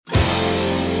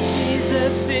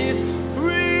Jesus is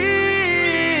real.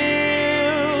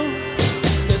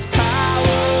 There's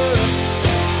power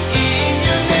in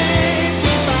your name. We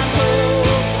find hope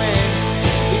when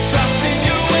we trust in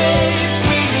your ways.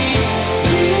 We need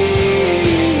you.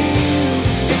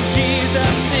 And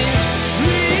Jesus is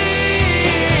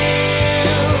real.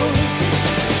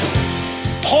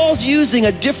 Paul's using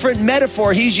a different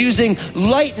metaphor. He's using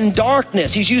light and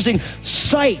darkness. He's using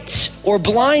sight or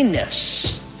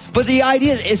blindness. But the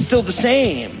idea is still the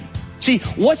same. See,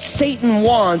 what Satan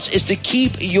wants is to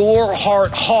keep your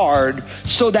heart hard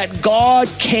so that God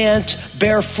can't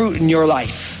bear fruit in your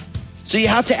life. So you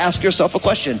have to ask yourself a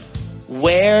question.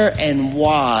 Where and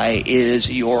why is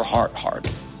your heart hard?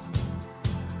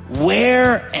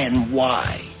 Where and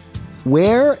why?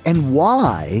 Where and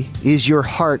why is your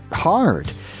heart hard?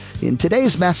 In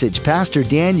today's message, Pastor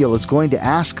Daniel is going to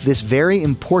ask this very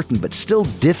important but still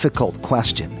difficult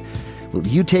question. Will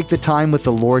you take the time with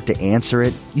the Lord to answer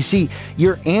it? You see,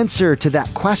 your answer to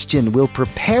that question will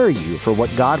prepare you for what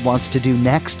God wants to do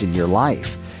next in your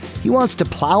life. He wants to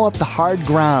plow up the hard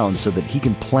ground so that He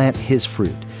can plant His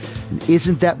fruit. And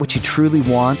isn't that what you truly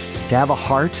want? To have a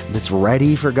heart that's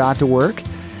ready for God to work?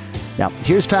 Now,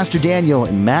 here's Pastor Daniel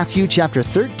in Matthew chapter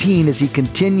 13 as he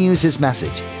continues his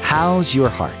message. How's your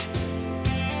heart?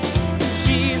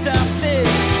 Jesus is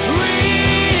real.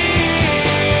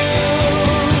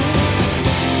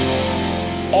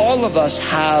 All of us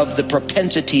have the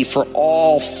propensity for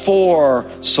all four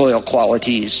soil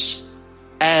qualities,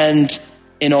 and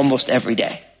in almost every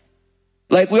day.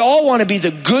 Like, we all want to be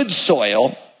the good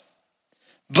soil,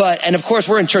 and of course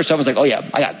we're in church, someone's like, oh yeah,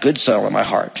 I got good soil in my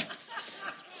heart.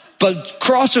 But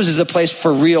Crossroads is a place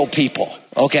for real people,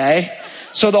 okay?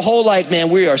 So the whole man,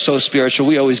 we are so spiritual,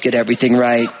 we always get everything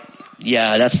right.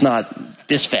 Yeah, that's not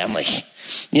this family,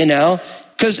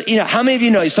 Because, how many of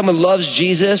you know someone loves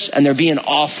Jesus and they're being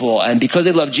awful, and because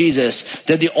they love Jesus,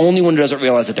 they're the only one who doesn't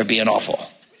realize that they're being awful?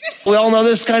 We all know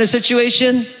this kind of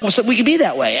situation. Well, so we can be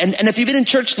that way. And if you've been in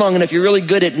church long enough, you're really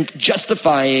good at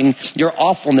justifying your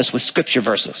awfulness with scripture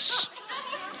verses,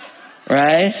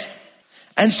 right?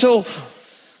 And so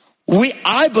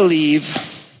I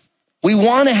believe we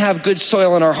want to have good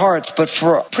soil in our hearts, but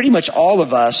for pretty much all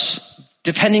of us,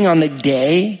 depending on the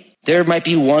day, there might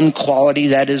be one quality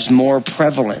that is more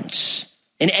prevalent.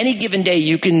 In any given day,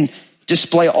 you can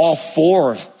display all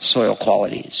four soil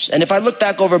qualities. And if I look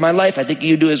back over my life, I think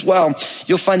you do as well,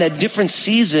 you'll find that different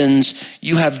seasons,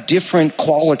 you have different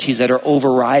qualities that are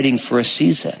overriding for a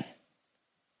season,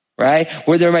 right?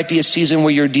 Where there might be a season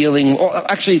where you're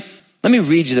actually, let me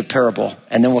read you the parable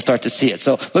and then we'll start to see it.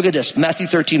 So look at this. Matthew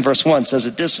 13 verse 1 says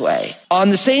it this way. On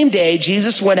the same day,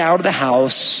 Jesus went out of the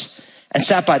house and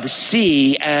sat by the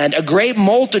sea, and a great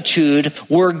multitude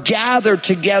were gathered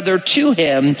together to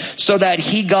him, so that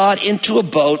he got into a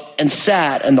boat and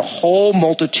sat, and the whole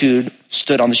multitude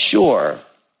stood on the shore.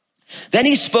 Then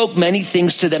he spoke many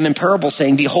things to them in parables,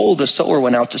 saying, behold, the sower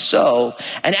went out to sow.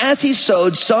 And as he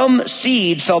sowed, some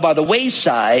seed fell by the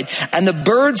wayside, and the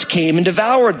birds came and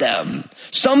devoured them.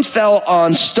 Some fell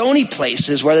on stony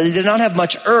places where they did not have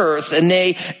much earth, and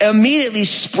they immediately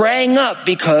sprang up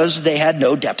because they had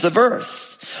no depth of earth.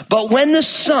 But when the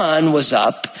sun was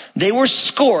up, they were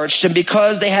scorched, and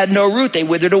because they had no root, they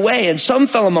withered away. And some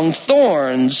fell among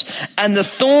thorns, and the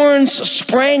thorns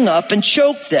sprang up and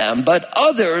choked them. But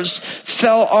others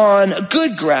fell on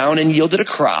good ground and yielded a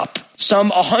crop,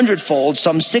 some 100-fold,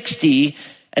 some 60,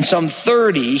 and some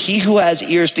 30. He who has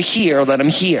ears to hear, let him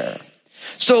hear.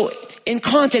 So in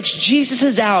context, Jesus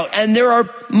is out, and there are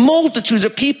multitudes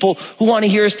of people who want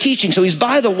to hear his teaching. So he's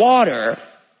by the water.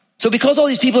 So because all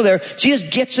these people are there, Jesus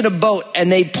gets in a boat,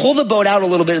 and they pull the boat out a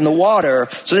little bit in the water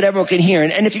so that everyone can hear.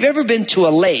 And if you've ever been to a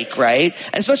lake, right,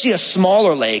 and especially a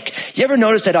smaller lake, you ever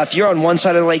notice that if you're on one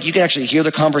side of the lake, you can actually hear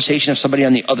the conversation of somebody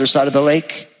on the other side of the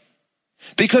lake?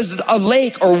 Because a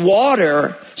lake or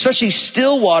water, especially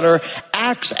still water,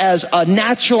 acts as a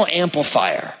natural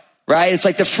amplifier. Right? It's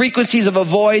like the frequencies of a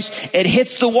voice. It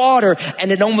hits the water and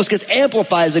it almost gets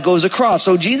amplified as it goes across.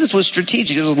 So Jesus was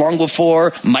strategic. It was long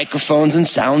before microphones and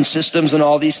sound systems and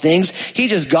all these things. He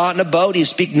just got in a boat. He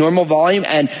speak normal volume.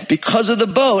 And because of the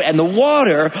boat and the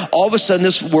water, all of a sudden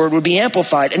this word would be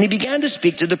amplified. And he began to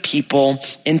speak to the people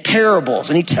in parables.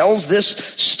 And he tells this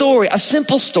story, a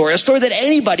simple story, a story that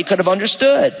anybody could have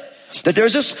understood. That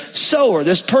there's this sower,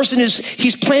 this person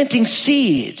he's planting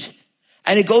seed.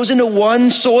 And it goes into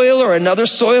one soil or another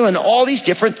soil, and all these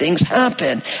different things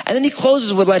happen. And then he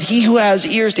closes with, let he who has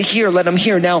ears to hear, let him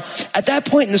hear. Now, at that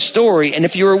point in the story, and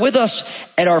if you were with us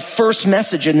at our first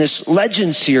message in this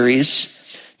legend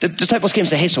series, the disciples came and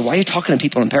said, hey, so why are you talking to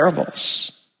people in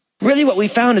parables? Really what we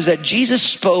found is that Jesus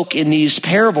spoke in these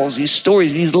parables, these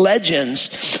stories, these legends,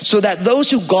 so that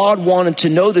those who God wanted to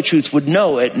know the truth would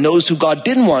know it, and those who God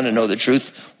didn't want to know the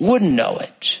truth wouldn't know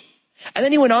it. And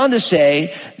then he went on to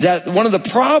say that one of the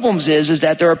problems is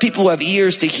that there are people who have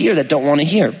ears to hear that don't want to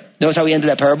hear. Notice how he ended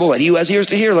that parable? Let he who has ears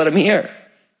to hear, let him hear.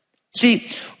 See,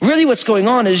 really what's going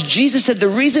on is Jesus said the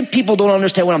reason people don't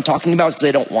understand what I'm talking about is because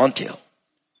they don't want to.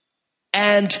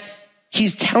 And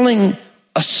he's telling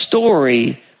a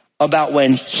story about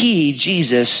when he,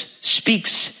 Jesus,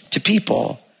 speaks to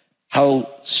people, how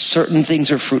certain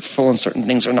things are fruitful and certain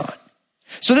things are not.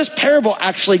 So this parable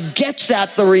actually gets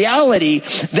at the reality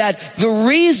that the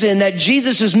reason that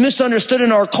Jesus is misunderstood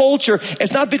in our culture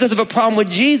is not because of a problem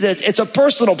with Jesus. It's a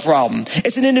personal problem.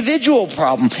 It's an individual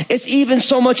problem. It's even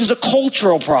so much as a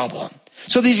cultural problem.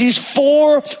 So there's these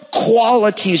 4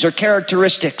 qualities or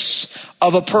characteristics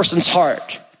of a person's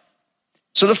heart.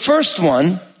 So the first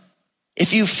one,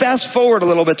 if you fast forward a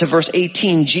little bit to verse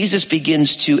 18, Jesus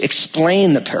begins to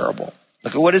explain the parable.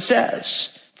 Look at what it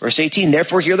says. Verse 18,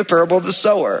 therefore hear the parable of the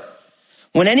sower.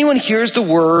 When anyone hears the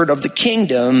word of the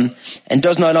kingdom and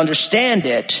does not understand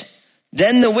it,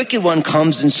 then the wicked one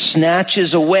comes and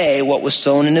snatches away what was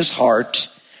sown in his heart.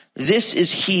 This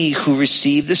is he who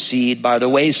received the seed by the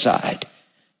wayside.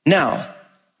 Now,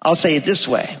 I'll say it this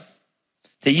way,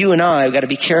 that you and I have got to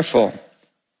be careful.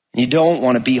 You don't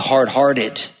want to be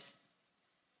hard-hearted.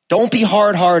 Don't be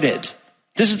hard-hearted.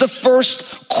 This is the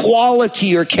first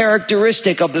quality or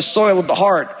characteristic of the soil of the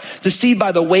heart, the seed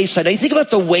by the wayside. Now you think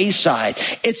about the wayside.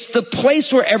 It's the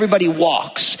place where everybody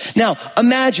walks. Now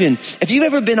imagine if you've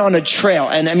ever been on a trail,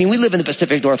 and I mean, we live in the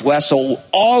Pacific Northwest, so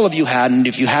all of you hadn't.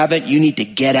 If you haven't, you need to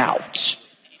get out.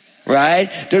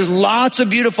 Right? There's lots of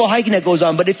beautiful hiking that goes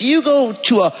on. But if you go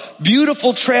to a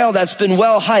beautiful trail that's been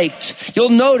well hiked, you'll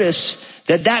notice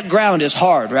that ground is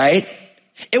hard, right?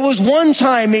 It was one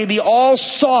time maybe all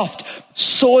soft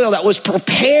soil that was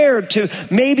prepared to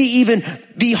maybe even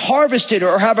be harvested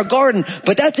or have a garden.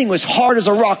 But that thing was hard as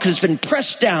a rock because it's been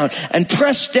pressed down and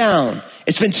pressed down.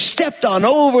 It's been stepped on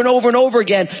over and over and over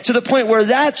again to the point where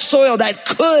that soil that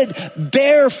could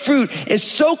bear fruit is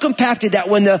so compacted that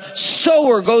when the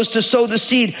sower goes to sow the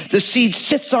seed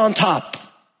sits on top.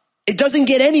 It doesn't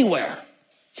get anywhere.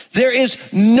 There is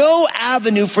no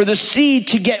avenue for the seed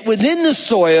to get within the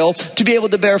soil to be able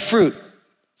to bear fruit.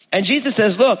 And Jesus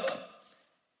says, look,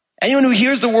 anyone who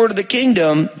hears the word of the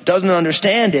kingdom doesn't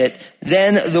understand it,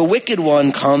 then the wicked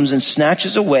one comes and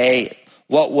snatches away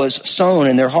what was sown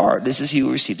in their heart. This is he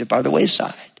who received it by the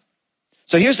wayside.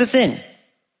 So here's the thing.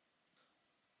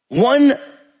 One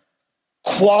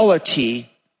quality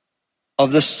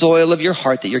of the soil of your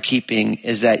heart that you're keeping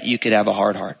is that you could have a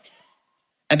hard heart.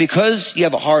 And because you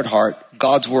have a hard heart,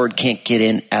 God's word can't get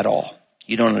in at all.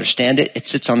 You don't understand it. It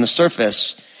sits on the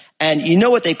surface. And you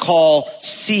know what they call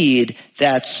seed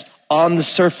that's on the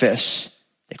surface?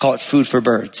 They call it food for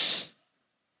birds.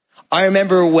 I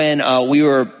remember when I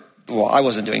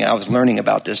wasn't doing it. I was learning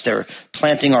about this. They were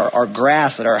planting our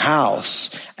grass at our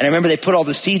house. And I remember they put all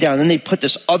the seed down and then they put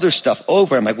this other stuff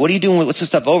over. I'm like, what are you doing? What's this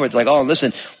stuff over? It's like, oh,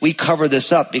 listen, we cover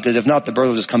this up because if not, the birds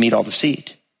will just come eat all the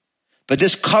seed. But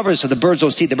this covers so the birds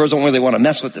don't see it. The birds don't really want to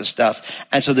mess with this stuff.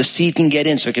 And so the seed can get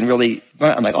in so it can really,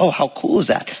 I'm like, oh, how cool is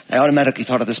that? And I automatically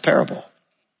thought of this parable.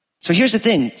 So here's the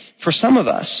thing. For some of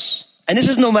us, and this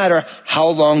is no matter how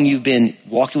long you've been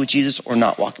walking with Jesus or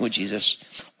not walking with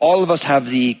Jesus, all of us have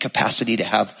the capacity to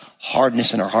have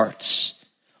hardness in our hearts.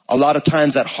 A lot of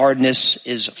times that hardness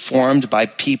is formed by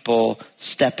people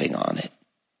stepping on it.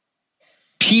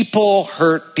 People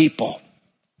hurt people.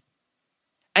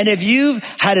 And if you've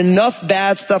had enough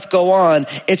bad stuff go on,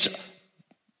 it's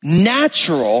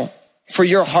natural for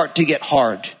your heart to get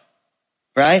hard,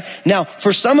 right? Now,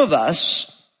 for some of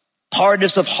us,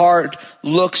 hardness of heart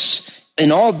looks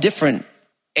in all different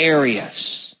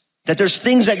areas. That there's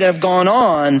things that have gone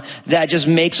on that just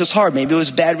makes us hard. Maybe it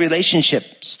was bad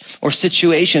relationships or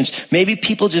situations. Maybe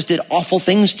people just did awful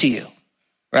things to you,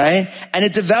 right? And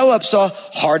it develops a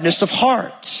hardness of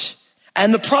heart.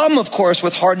 And the problem, of course,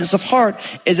 with hardness of heart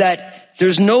is that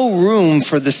there's no room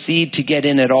for the seed to get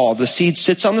in at all. The seed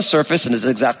sits on the surface and is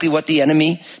exactly what the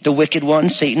enemy, the wicked one,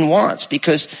 Satan wants,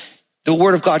 because the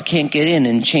word of God can't get in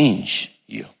and change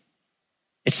you.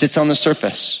 It sits on the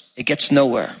surface. It gets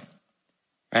nowhere,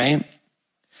 right?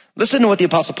 Listen to what the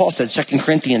Apostle Paul said, 2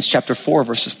 Corinthians chapter 4,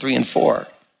 verses 3 and 4.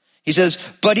 He says,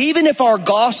 but even if our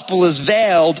gospel is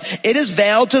veiled, it is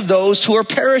veiled to those who are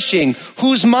perishing,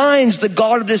 whose minds the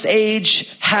God of this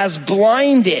age has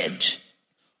blinded,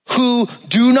 who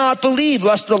do not believe,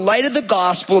 lest the light of the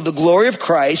gospel of the glory of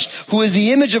Christ, who is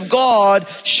the image of God,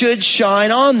 should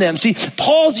shine on them. See,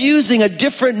 Paul's using a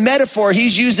different metaphor.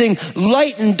 He's using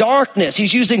light and darkness.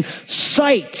 He's using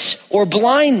sight or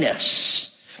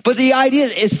blindness. But the idea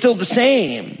is still the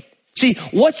same. See,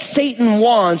 what Satan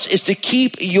wants is to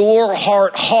keep your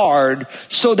heart hard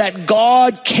so that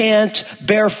God can't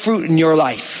bear fruit in your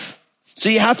life. So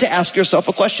you have to ask yourself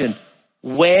a question.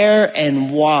 Where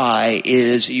and why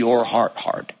is your heart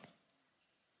hard?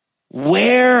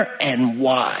 Where and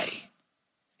why?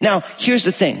 Now, here's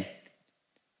the thing.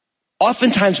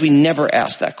 Oftentimes we never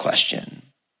ask that question.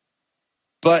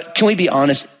 But can we be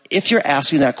honest? If you're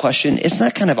asking that question, isn't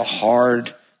that kind of a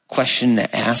hard question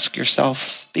to ask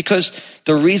yourself? Because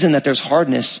the reason that there's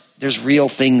hardness, there's real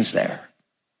things there.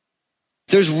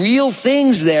 There's real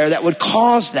things there that would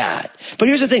cause that. But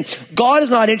here's the thing. God is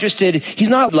not interested. He's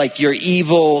not like your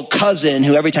evil cousin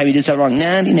who every time you did something wrong,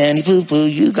 nanny, nanny, poo, poo,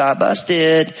 you got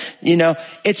busted.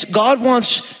 It's God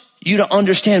wants you to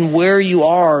understand where you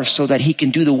are so that he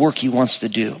can do the work he wants to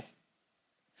do.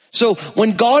 So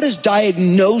when God is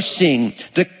diagnosing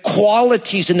the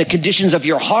qualities and the conditions of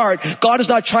your heart, God is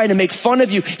not trying to make fun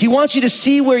of you. He wants you to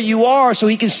see where you are so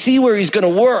he can see where he's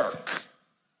going to work.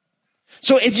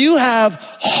 So if you have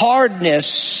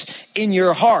hardness in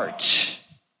your heart,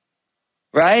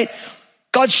 right?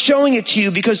 God's showing it to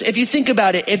you because if you think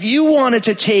about it, if you wanted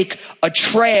to take a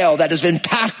trail that has been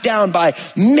packed down by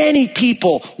many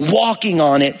people walking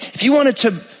on it, if you wanted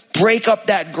to break up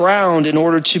that ground in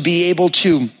order to be able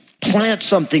to plant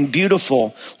something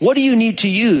beautiful, what do you need to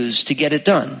use to get it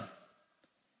done?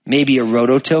 Maybe a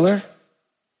rototiller,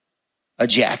 a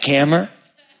jackhammer.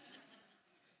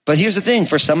 But here's the thing,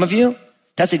 for some of you,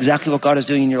 that's exactly what God is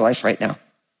doing in your life right now.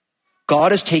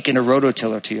 God has taken a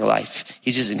rototiller to your life.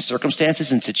 He's using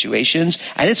circumstances and situations,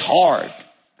 and it's hard,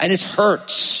 and it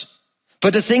hurts.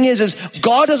 But the thing is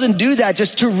God doesn't do that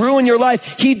just to ruin your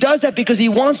life. He does that because he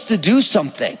wants to do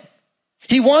something.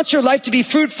 He wants your life to be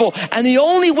fruitful. And the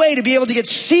only way to be able to get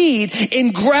seed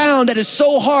in ground that is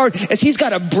so hard is he's got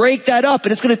to break that up,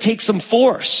 and it's going to take some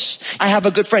force. I have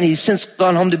a good friend. He's since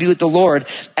gone home to be with the Lord,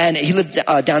 and he lived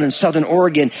down in Southern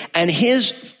Oregon, and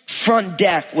his front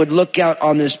deck would look out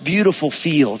on this beautiful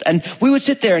field. And we would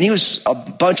sit there, and he was a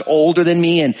bunch older than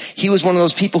me, and he was one of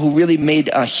those people who really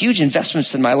made huge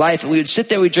investments in my life. And we would sit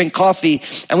there, we'd drink coffee,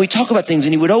 and we'd talk about things,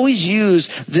 and he would always use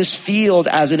this field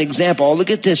as an example. Oh, look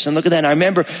at this and look at that. And I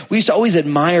remember we used to always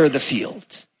admire the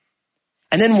field.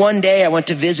 And then one day I went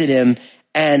to visit him,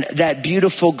 and that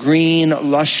beautiful green,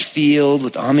 lush field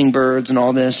with the hummingbirds and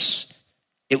all this,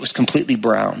 it was completely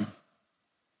brown.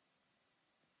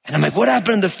 And I'm like, what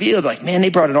happened in the field? Like, man, they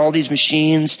brought in all these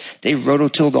machines. They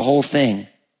rototilled the whole thing.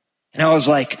 And I was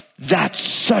like, that's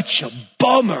such a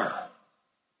bummer.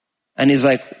 And he's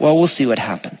like, well, we'll see what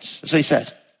happens. That's what he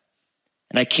said.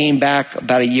 And I came back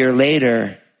about a year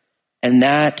later, and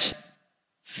that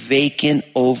vacant,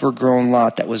 overgrown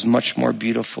lot that was much more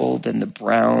beautiful than the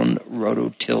brown,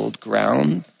 rototilled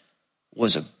ground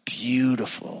was a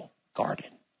beautiful garden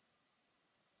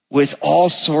with all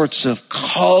sorts of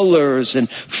colors and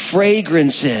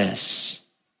fragrances.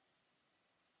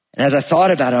 And as I thought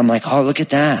about it, I'm like, oh, look at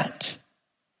that.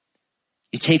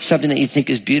 You take something that you think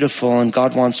is beautiful, and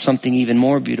God wants something even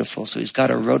more beautiful. So he's got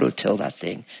to rototill that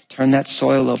thing, turn that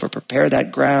soil over, prepare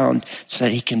that ground so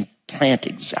that he can plant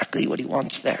exactly what he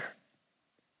wants there.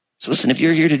 So listen, if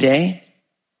you're here today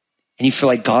and you feel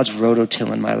like God's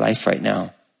rototilling my life right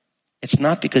now, it's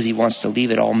not because he wants to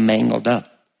leave it all mangled up.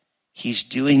 He's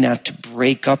doing that to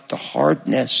break up the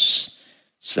hardness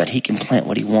so that he can plant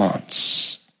what he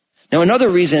wants. Now, another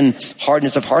reason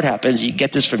hardness of heart happens, you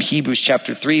get this from Hebrews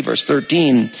chapter 3, verse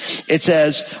 13. It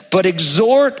says, but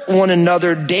exhort one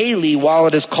another daily while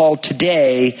it is called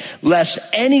today, lest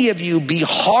any of you be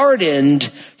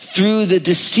hardened through the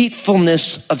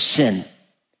deceitfulness of sin.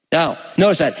 Now,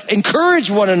 notice that. Encourage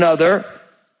one another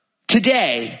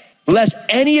today, lest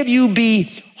any of you be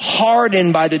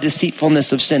hardened by the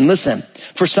deceitfulness of sin. Listen,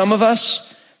 for some of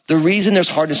us, the reason there's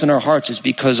hardness in our hearts is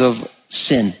because of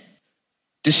sin.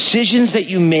 Decisions that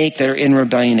you make that are in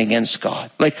rebellion against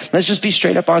God. Like, let's just be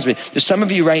straight up honest with you. There's some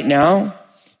of you right now,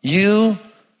 you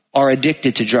are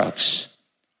addicted to drugs.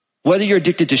 Whether you're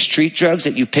addicted to street drugs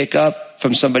that you pick up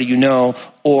from somebody you know,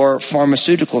 or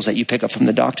pharmaceuticals that you pick up from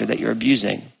the doctor that you're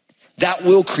abusing, that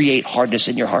will create hardness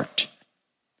in your heart.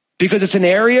 Because it's an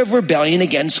area of rebellion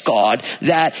against God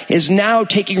that is now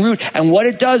taking root. And what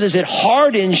it does is it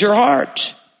hardens your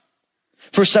heart.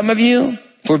 For some of you,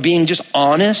 if we're being just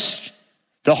honest,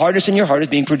 the hardness in your heart is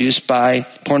being produced by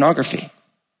pornography.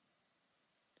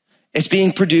 It's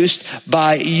being produced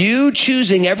by you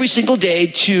choosing every single day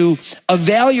to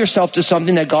avail yourself to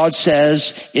something that God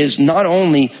says is not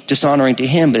only dishonoring to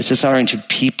him, but it's dishonoring to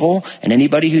people and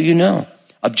anybody who you know.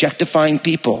 Objectifying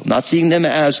people, not seeing them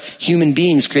as human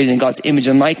beings created in God's image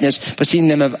and likeness, but seeing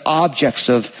them as objects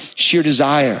of sheer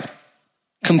desire.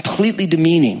 Completely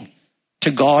demeaning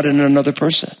to God and another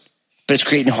person. But it's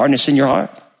creating hardness in your heart.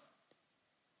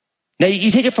 Now,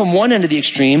 you take it from one end of the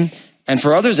extreme, and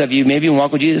for others of you, maybe in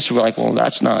walk with Jesus, we're like, well,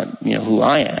 that's not, who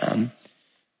I am.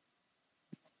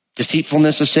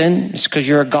 Deceitfulness of sin is because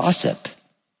you're a gossip.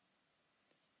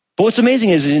 But what's amazing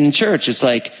is in church, it's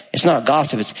like, it's not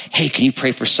gossip. It's, hey, can you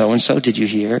pray for so-and-so? Did you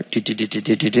hear?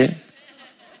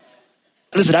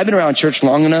 Listen, I've been around church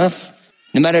long enough.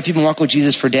 No matter if you've been walking with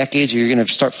Jesus for decades or you're going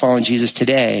to start following Jesus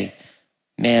today,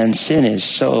 man, sin is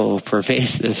so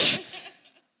pervasive.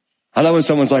 I love when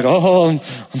someone's like, oh,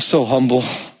 I'm so humble.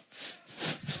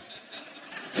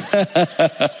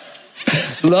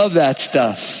 Love that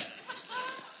stuff.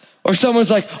 Or someone's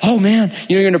like, oh man,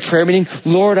 you're in a prayer meeting.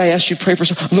 Lord, I asked you to pray for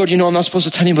someone. Lord, I'm not supposed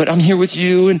to tell you, but I'm here with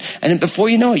you. And before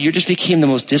you know it, you just became the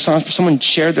most dishonest. Someone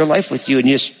shared their life with you and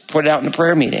you just put it out in a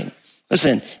prayer meeting.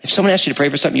 Listen, if someone asks you to pray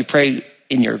for something, you pray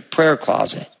in your prayer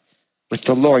closet with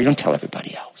the Lord. You don't tell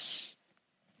everybody else,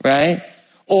 right?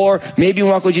 Or maybe you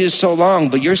walk with Jesus so long,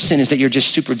 but your sin is that you're just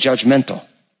super judgmental.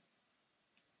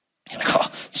 You're like,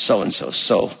 oh, so-and-so is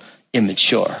so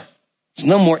immature. There's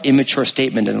no more immature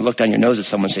statement than to look down your nose at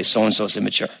someone and say, so-and-so is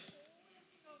immature.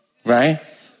 Right?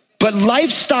 But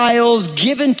lifestyles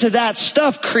given to that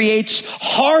stuff creates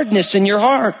hardness in your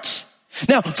heart.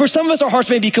 Now, for some of us, our hearts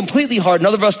may be completely hard. And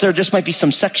other of us, there just might be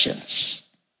some sections.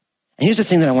 And here's the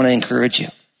thing that I want to encourage you.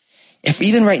 If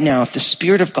even right now, if the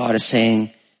Spirit of God is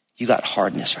saying, you got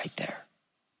hardness right there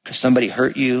because somebody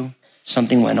hurt you,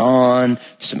 something went on,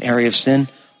 some area of sin,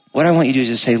 what I want you to do is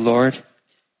just say, Lord,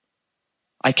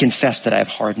 I confess that I have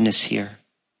hardness here.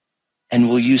 And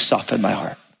will you soften my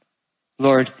heart?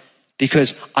 Lord,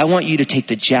 because I want you to take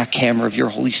the jackhammer of your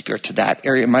Holy Spirit to that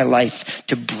area of my life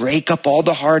to break up all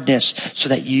the hardness so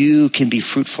that you can be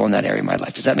fruitful in that area of my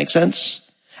life. Does that make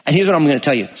sense? And here's what I'm going to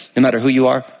tell you. No matter who you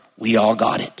are, we all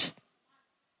got it.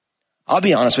 I'll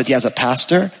be honest with you as a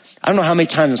pastor. I don't know how many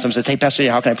times someone says, hey, Pastor,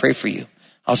 how can I pray for you?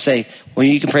 I'll say, well,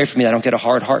 you can pray for me. I don't get a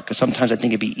hard heart because sometimes I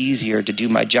think it'd be easier to do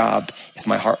my job if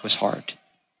my heart was hard.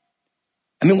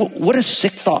 I mean, what a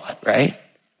sick thought, right?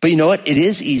 But you know what? It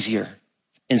is easier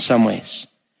in some ways.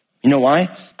 You know why?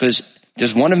 Because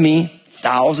there's one of me,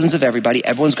 thousands of everybody.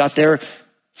 Everyone's got their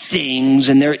things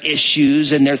and their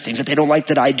issues and their things that they don't like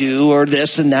that I do or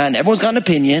this and that. And everyone's got an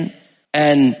opinion.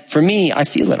 And for me, I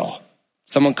feel it all.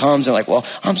 Someone comes and like, well,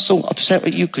 I'm so upset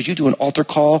with you because you do an altar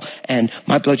call and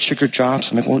my blood sugar drops.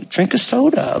 I'm like, well, drink a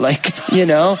soda. Like,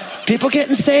 people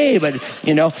getting saved, but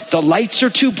the lights are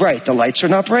too bright. The lights are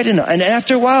not bright enough. And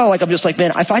after a while, like, I'm just like,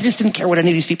 man, if I just didn't care what any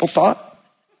of these people thought,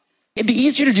 it'd be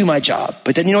easier to do my job.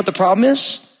 But then you know what the problem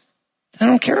is? I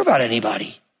don't care about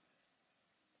anybody.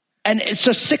 And it's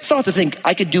a sick thought to think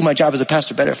I could do my job as a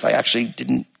pastor better if I actually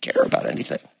didn't care about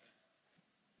anything.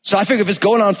 So I figure if it's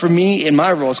going on for me in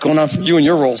my role, it's going on for you in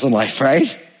your roles in life,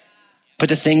 right? But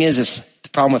the thing is the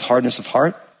problem with hardness of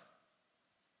heart,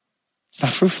 it's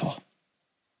not fruitful.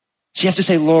 So you have to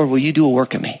say, Lord, will you do a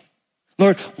work in me?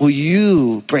 Lord, will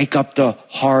you break up the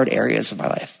hard areas of my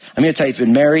life? I'm going to tell you, if you've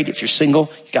been married, if you're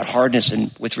single, you got hardness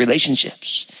with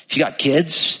relationships. If you got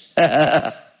kids,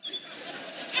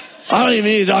 I don't even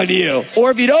need to talk to you.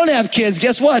 Or if you don't have kids,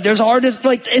 guess what? There's hardness.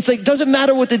 It doesn't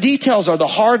matter what the details are. The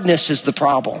hardness is the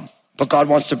problem. But God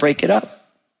wants to break it up.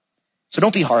 So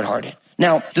don't be hard-hearted.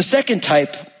 Now, the second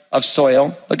type of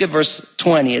soil, look at verse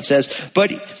 20. It says,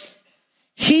 but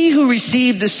he who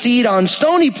received the seed on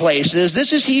stony places,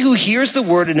 this is he who hears the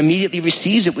word and immediately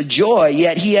receives it with joy,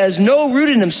 yet he has no root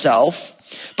in himself,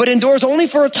 but endures only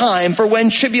for a time. For when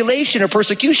tribulation or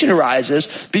persecution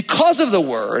arises because of the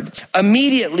word,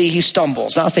 immediately he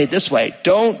stumbles. Now I'll say it this way.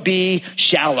 Don't be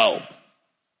shallow.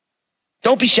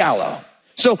 Don't be shallow.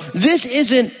 So this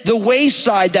isn't the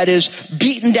wayside that is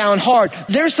beaten down hard.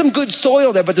 There's some good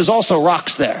soil there, but there's also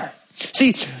rocks there.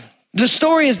 See, the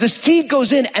story is the seed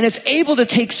goes in and it's able to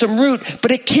take some root,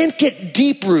 but it can't get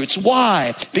deep roots.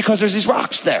 Why? Because there's these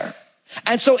rocks there.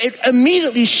 And so it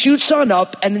immediately shoots on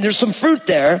up and there's some fruit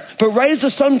there. But right as the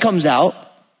sun comes out,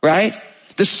 right,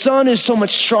 the sun is so much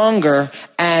stronger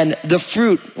and the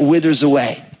fruit withers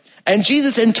away. And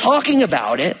Jesus, in talking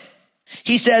about it,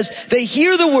 he says they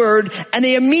hear the word and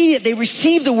they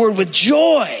receive the word with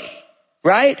joy,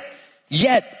 right?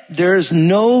 Yet there's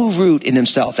no root in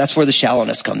himself. That's where the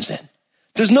shallowness comes in.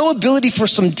 There's no ability for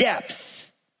some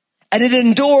depth. And it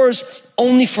endures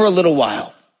only for a little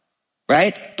while.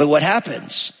 right? But what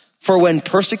happens? For when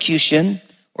persecution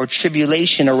or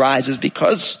tribulation arises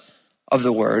because of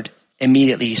the word,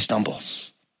 immediately he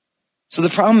stumbles. So the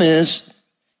problem is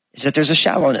that there's a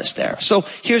shallowness there. So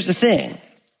here's the thing.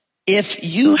 If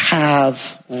you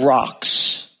have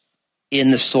rocks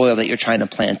in the soil that you're trying to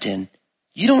plant in,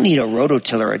 you don't need a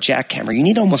rototiller or a jackhammer. You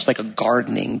need almost like a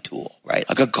gardening tool, right?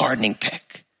 Like a gardening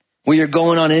pick, where you're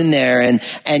going on in there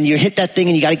and you hit that thing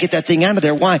and you got to get that thing out of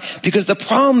there. Why? Because the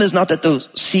problem is not that the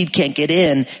seed can't get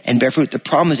in and bear fruit. The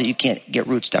problem is that you can't get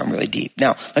roots down really deep.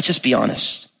 Now, let's just be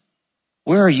honest.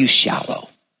 Where are you shallow?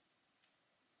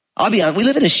 I'll be honest. We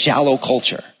live in a shallow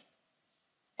culture.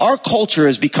 Our culture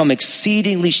has become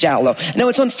exceedingly shallow. Now,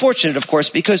 it's unfortunate, of course,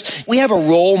 because we have a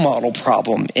role model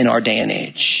problem in our day and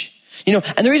age. You know,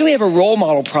 and the reason we have a role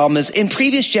model problem is in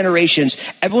previous generations,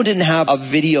 everyone didn't have a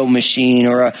video machine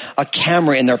or a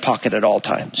camera in their pocket at all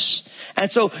times. And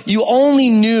so you only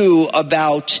knew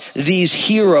about these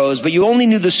heroes, but you only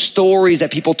knew the stories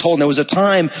that people told. And there was a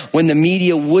time when the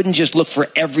media wouldn't just look for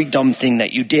every dumb thing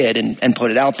that you did and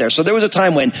put it out there. So there was a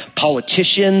time when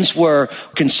politicians were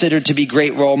considered to be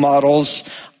great role models.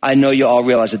 I know you all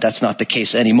realize that that's not the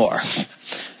case anymore.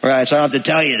 Right, so I don't have to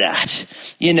tell you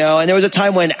that. You know, and there was a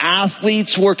time when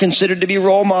athletes were considered to be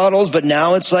role models, but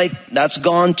now it's like, that's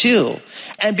gone too.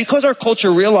 And because our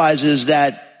culture realizes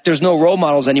that there's no role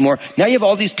models anymore, now you have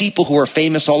all these people who are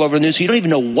famous all over the news, so you don't even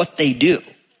know what they do.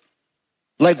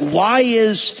 Like, why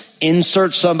is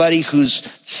insert somebody who's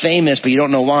famous, but you don't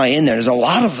know why in there? There's a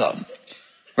lot of them,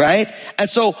 right? And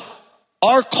so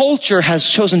our culture has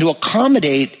chosen to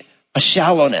accommodate a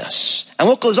shallowness. And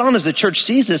what goes on is the church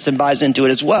sees this and buys into it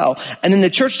as well. And then the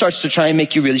church starts to try and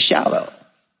make you really shallow.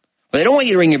 But they don't want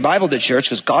you to bring your Bible to church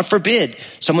because God forbid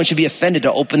someone should be offended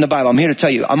to open the Bible. I'm here to tell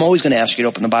you, I'm always going to ask you to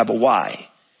open the Bible. Why?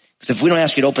 Because if we don't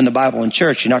ask you to open the Bible in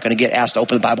church, you're not going to get asked to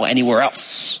open the Bible anywhere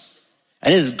else.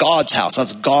 And this is God's house.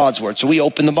 That's God's word. So we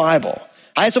open the Bible.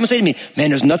 I had someone say to me, man,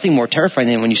 there's nothing more terrifying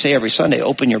than when you say every Sunday,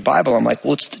 open your Bible. I'm like,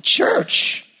 well, it's the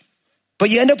church. But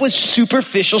you end up with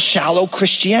superficial, shallow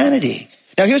Christianity.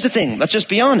 Now, here's the thing. Let's just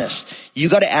be honest. You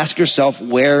got to ask yourself,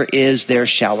 where is there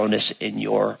shallowness in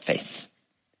your faith?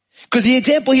 Because the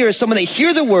example here is someone, they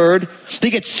hear the word, they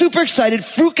get super excited,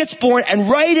 fruit gets born, and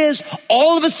right as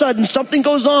all of a sudden something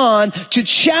goes on to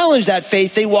challenge that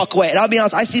faith, they walk away. And I'll be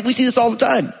honest, we see this all the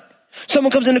time.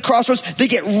 Someone comes into Crossroads, they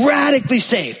get radically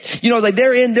saved. You know, like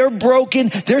they're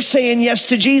broken, they're saying yes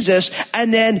to Jesus,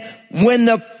 and then when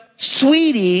the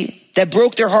sweetie that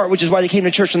broke their heart, which is why they came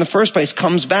to church in the first place,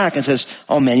 comes back and says,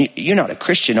 oh man, you're not a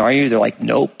Christian, are you? They're like,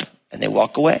 nope. And they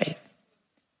walk away.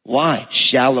 Why?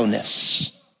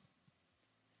 Shallowness.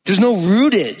 There's no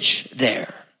rootage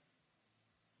there.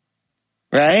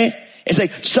 Right? It's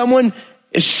like someone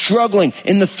is struggling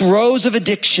in the throes of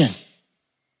addiction.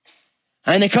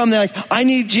 And they come, they're like, I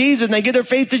need Jesus. And they give their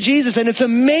faith to Jesus. And it's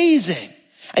amazing.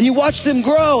 And you watch them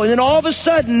grow. And then all of a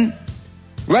sudden,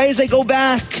 right as they go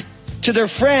back to their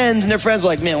friends, and their friends are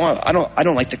like, man, well, I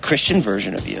don't like the Christian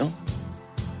version of you. And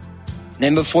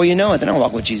then before you know it, they don't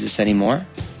walk with Jesus anymore.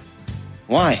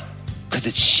 Why? Because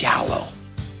it's shallow.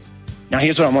 Now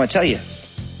here's what I want to tell you.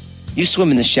 You swim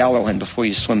in the shallow end before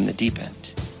you swim in the deep end.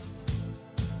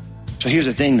 So here's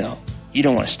the thing though. You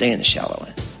don't want to stay in the shallow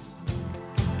end.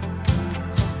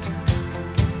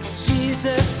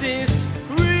 Jesus is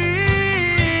real.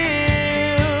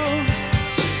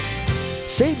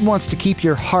 Satan wants to keep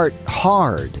your heart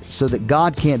hard so that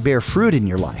God can't bear fruit in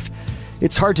your life.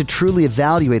 It's hard to truly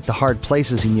evaluate the hard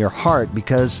places in your heart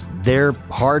because they're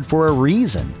hard for a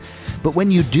reason. But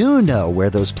when you do know where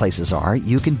those places are,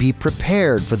 you can be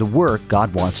prepared for the work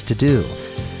God wants to do.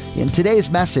 In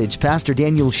today's message, Pastor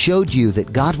Daniel showed you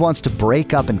that God wants to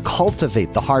break up and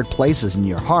cultivate the hard places in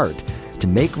your heart to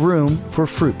make room for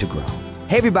fruit to grow.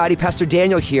 Hey everybody, Pastor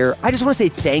Daniel here. I just want to say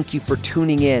thank you for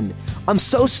tuning in. I'm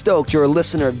so stoked you're a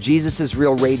listener of Jesus is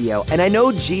Real Radio, and I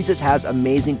know Jesus has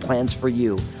amazing plans for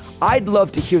you. I'd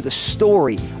love to hear the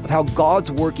story of how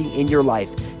God's working in your life.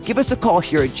 Give us a call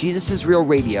here at Jesus is Real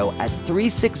Radio at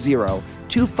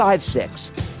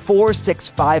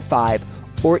 360-256-4655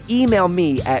 or email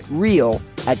me at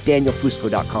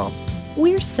real@danielfusco.com.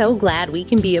 We're so glad we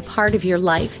can be a part of your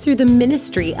life through the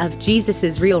ministry of Jesus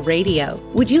is Real Radio.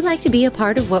 Would you like to be a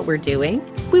part of what we're doing?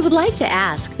 We would like to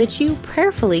ask that you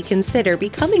prayerfully consider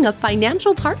becoming a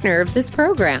financial partner of this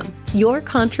program. Your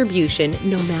contribution,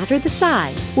 no matter the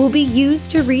size, will be used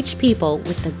to reach people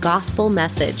with the gospel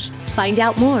message. Find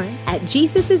out more at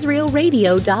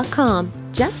JesusIsRealRadio.com.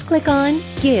 Just click on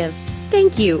Give.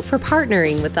 Thank you for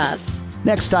partnering with us.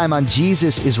 Next time on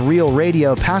Jesus is Real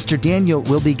Radio, Pastor Daniel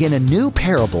will begin a new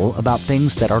parable about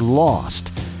things that are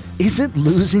lost. isn't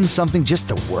losing something just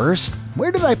the worst?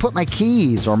 Where did I put my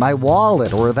keys or my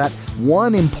wallet or that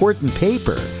one important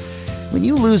paper? When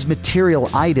you lose material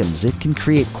items, it can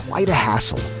create quite a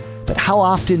hassle. But how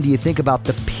often do you think about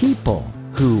the people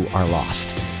who are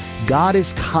lost? God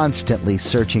is constantly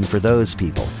searching for those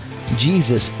people.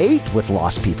 Jesus ate with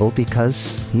lost people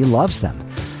because he loves them.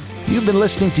 You've been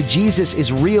listening to Jesus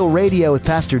is Real Radio with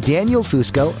Pastor Daniel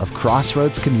Fusco of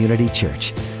Crossroads Community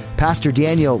Church. Pastor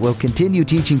Daniel will continue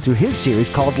teaching through his series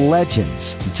called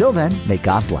Legends. Until then, may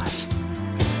God bless.